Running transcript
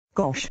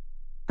Gosh.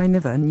 I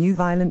never knew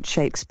violent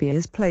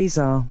Shakespeare's plays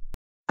are.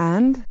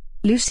 And?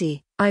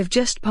 Lucy, I've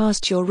just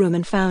passed your room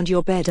and found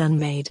your bed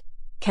unmade.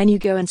 Can you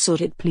go and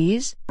sort it,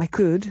 please? I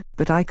could,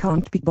 but I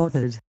can't be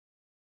bothered.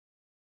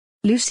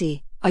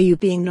 Lucy, are you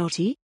being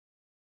naughty?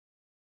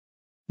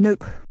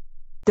 Nope.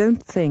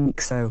 Don't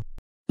think so.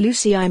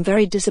 Lucy, I'm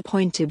very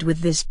disappointed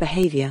with this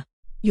behavior.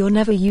 You're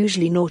never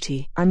usually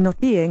naughty. I'm not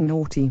being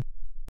naughty.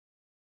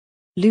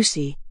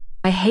 Lucy,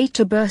 I hate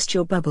to burst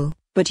your bubble,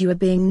 but you are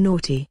being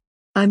naughty.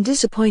 I'm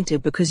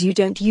disappointed because you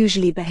don't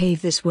usually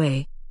behave this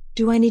way.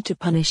 Do I need to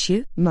punish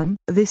you? Mum,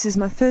 this is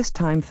my first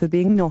time for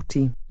being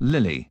naughty.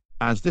 Lily,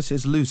 as this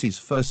is Lucy's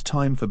first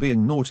time for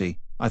being naughty,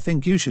 I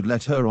think you should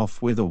let her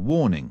off with a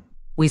warning.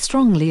 We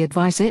strongly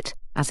advise it,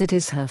 as it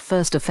is her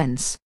first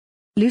offense.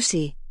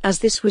 Lucy, as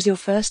this was your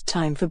first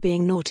time for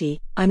being naughty,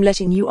 I'm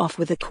letting you off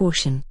with a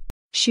caution.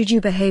 Should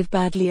you behave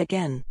badly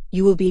again,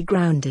 you will be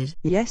grounded.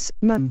 Yes,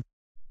 Mum.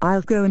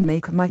 I'll go and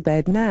make my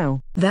bed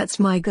now. That's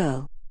my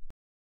girl.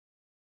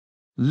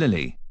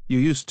 Lily, you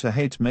used to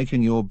hate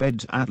making your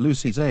bed at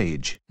Lucy's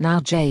age. Now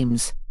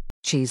James.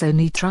 She's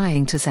only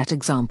trying to set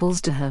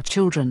examples to her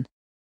children.